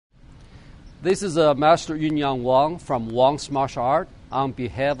This is Master Yunyang Wang from Wang's Martial Art on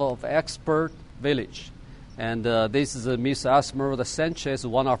behalf of Expert Village. And this is Miss Esmeralda Sanchez,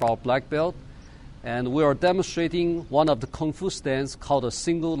 one of our black belt. And we are demonstrating one of the Kung Fu stance called a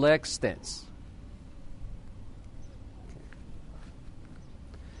single leg stance.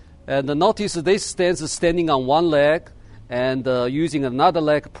 And notice this stance is standing on one leg and using another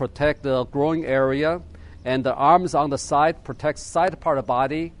leg to protect the growing area. And the arms on the side protect side part of the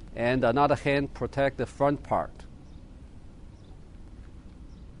body, and another hand protect the front part.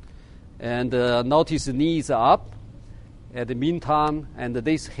 And notice the knees are up at the meantime, and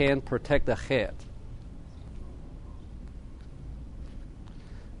this hand protect the head.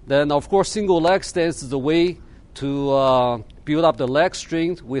 Then, of course, single leg stance is the way to build up the leg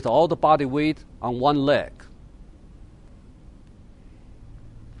strength with all the body weight on one leg.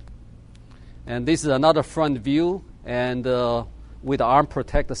 And this is another front view, and with the arm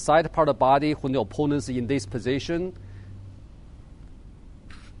protect the side part of the body when the opponent is in this position.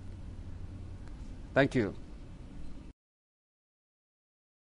 Thank you.